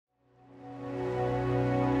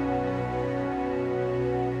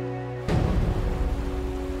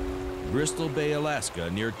Bristol Bay,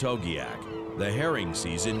 Alaska, near Togiak, the herring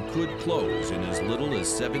season could close in as little as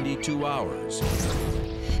 72 hours.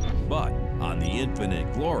 But on the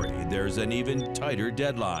Infinite Glory, there's an even tighter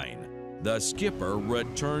deadline. The skipper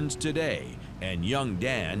returns today, and young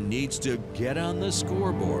Dan needs to get on the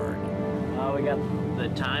scoreboard. Oh, we got the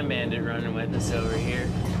time bandit running with us over here.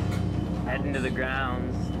 Heading to the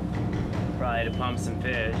grounds, probably to pump some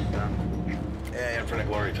fish. So. Yeah, Infinite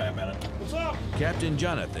Glory time bandit. What's up? Captain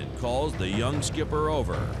Jonathan calls the young skipper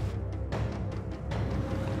over.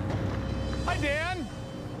 Hi, Dan.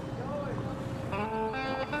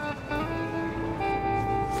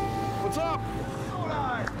 What's up?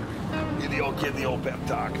 Give the old kid the old pep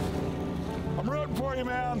talk. I'm rooting for you,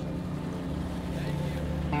 man.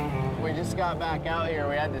 We just got back out here.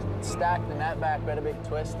 We had to stack the net back. We had a big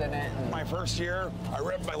twist in it. My first year, I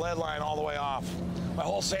ripped my lead line all the way off. My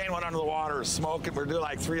whole seine went under the water, smoking. We're doing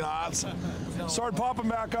like 3 knots. Started popping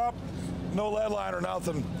back up, no lead line or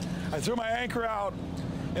nothing. I threw my anchor out,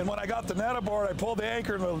 and when I got the net aboard, I pulled the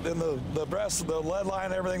anchor, and the breast, the lead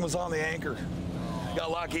line, everything was on the anchor. Got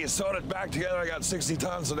lucky, sewed it back together. I got 60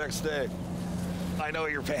 tons the next day. I know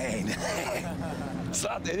your pain. It's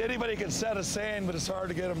not that anybody can set a seine, but it's hard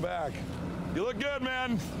to get them back. You look good,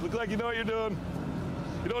 man. Look like you know what you're doing.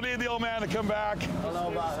 You don't need the old man to come back. I don't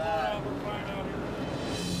know about that.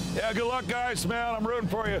 Yeah, good luck, guys, man. I'm rooting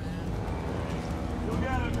for you. You'll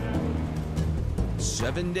get it, man.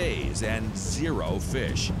 7 days and 0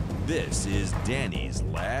 fish. This is Danny's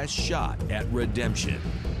last shot at redemption.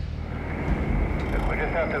 We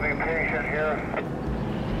just have to be patient here.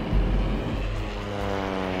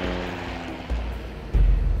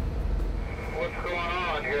 What's going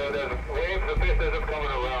on here? There's waves of fish that are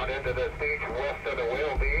coming around into this beach west of the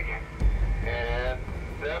whale beach, and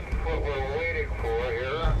that's what we're waiting for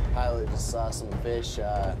here. Pilot just saw some fish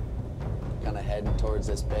kind of heading towards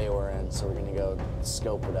this bay we're in, so we're gonna go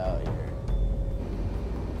scope it out here.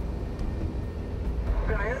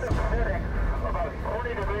 We're gonna end up sitting about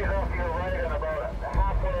 20 degrees off your right and about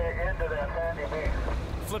halfway into that sandy beach.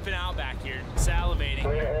 Flipping out back here, salivating.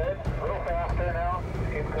 Straight ahead, a little faster now.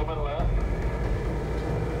 Keep coming left.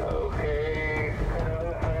 Okay,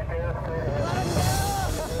 canoes right there, straight ahead.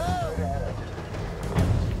 Straight ahead.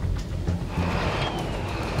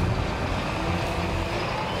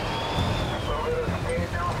 A little bit of speed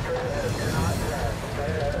now, straight ahead. Do not turn.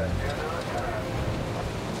 Straight ahead. Do not turn.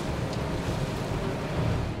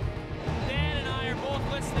 Dan and I are both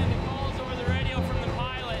listening to calls over the radio from the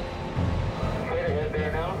pilot. Straight ahead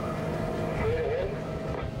there now. Straight ahead.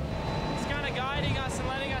 He's kind of guiding us and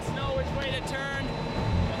letting us know which way to turn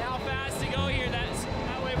and how fast to go here.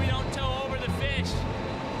 That way we don't tow over the fish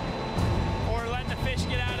or let the fish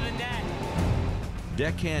get out of the net.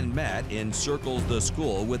 Deckhand Matt encircles the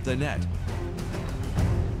school with the net.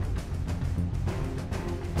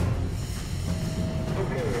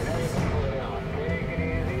 Okay, now you can slow down. Take it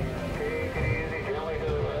easy. Take it easy. Gently to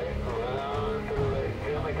the right. Around to the right.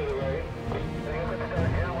 Gently to the right. Then you can start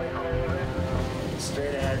gently closing.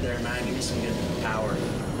 Straight ahead there, man. Give me some good power.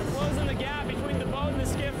 We're closing the gap between the boat and the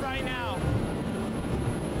skiff right now.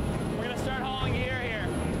 We're gonna start hauling gear here.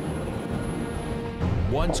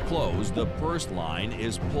 Once closed, the purse line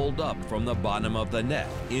is pulled up from the bottom of the net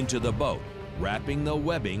into the boat, wrapping the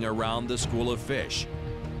webbing around the school of fish.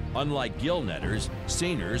 Unlike gill netters,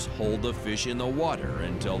 seiners hold the fish in the water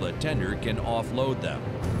until the tender can offload them.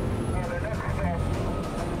 Now the next step.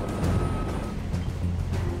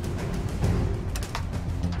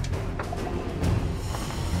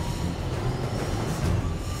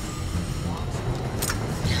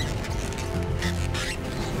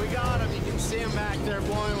 We got him. You can see him back there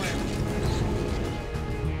boiling.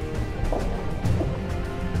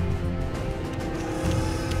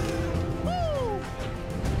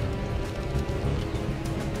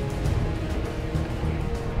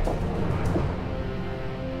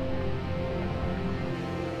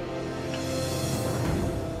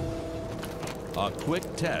 A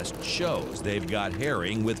quick test shows they've got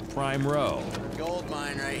herring with prime roe. Gold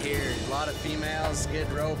mine right here. A lot of females,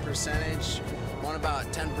 good roe percentage. Want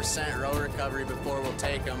about 10% roe recovery before we'll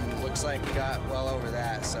take them. Looks like we got well over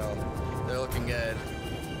that, so they're looking good.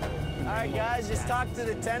 All right, guys, just talked to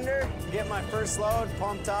the tender. Get my first load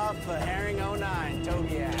pumped off a herring 09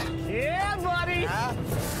 Togiak. Yeah, buddy! Huh?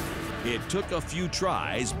 It took a few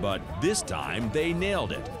tries, but this time they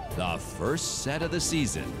nailed it. The first set of the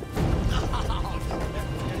season.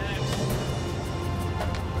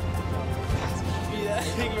 That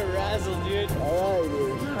thing were razzled, dude. All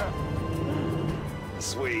right, dude.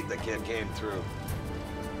 Sweet, the kid came through.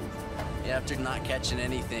 Yeah, after not catching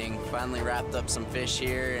anything, finally wrapped up some fish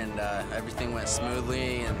here, and everything went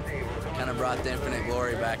smoothly, and kind of brought the Infinite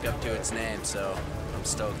Glory back up to its name, so I'm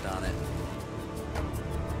stoked on it.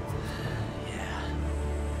 Yeah.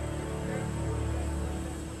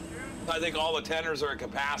 I think all the tenders are at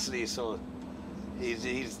capacity, so he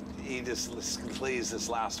just completes this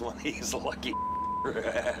last one. He's lucky.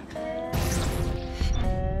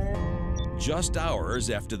 Just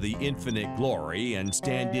hours after the Infinite Glory and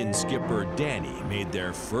stand-in skipper Danny made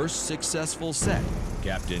their first successful set,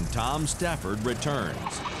 Captain Tom Stafford returns.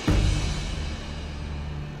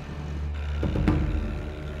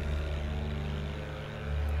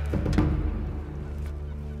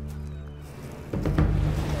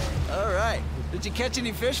 All right. Did you catch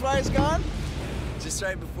any fish while he's gone? Just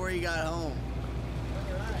right before he got home.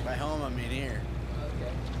 By home, I mean here.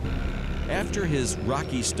 After his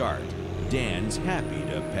rocky start, Dan's happy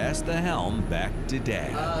to pass the helm back to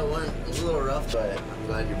Dad. It was a little rough, but I'm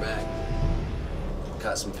glad you're back.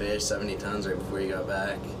 Caught some fish, 70 tons right before you got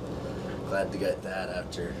back. Glad to get that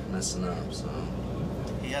after messing up, so.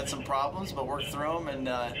 He had some problems, but worked through them and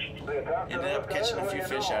ended up catching a few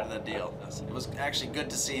fish out of the deal. It was actually good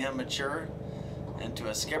to see him mature into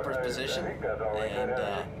a skipper's position, and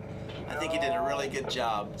I think he did a really good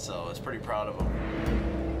job, so I was pretty proud of him.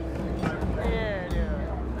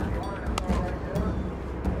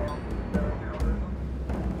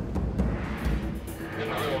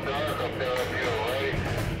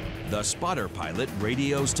 The spotter pilot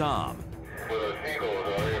radios Tom.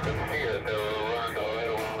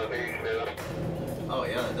 Oh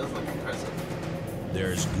yeah, that does look impressive.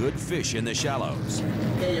 There's good fish in the shallows.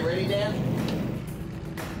 Okay, you ready, Dan?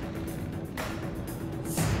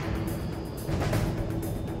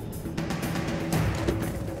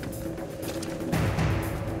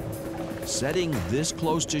 Setting this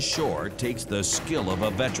close to shore takes the skill of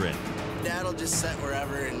a veteran. Dad'll just set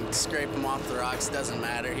wherever and scrape them off the rocks. Doesn't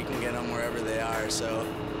matter. He can get them wherever they are, so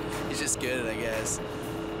he's just good, I guess.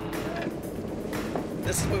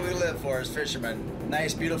 This is what we live for as fishermen.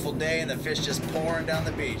 Nice, beautiful day, and the fish just pouring down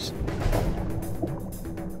the beach.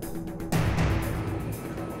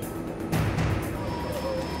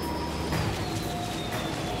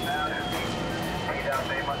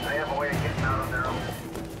 They have a way of getting out on their own.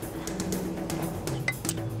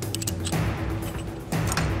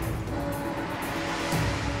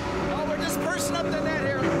 Oh, we're just pursing up the net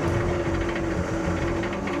here.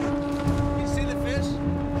 You see the fish?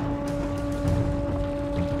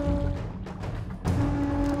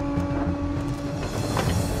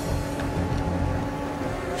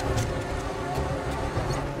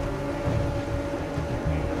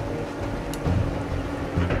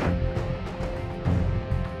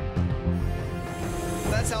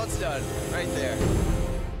 That's how it's done, right there.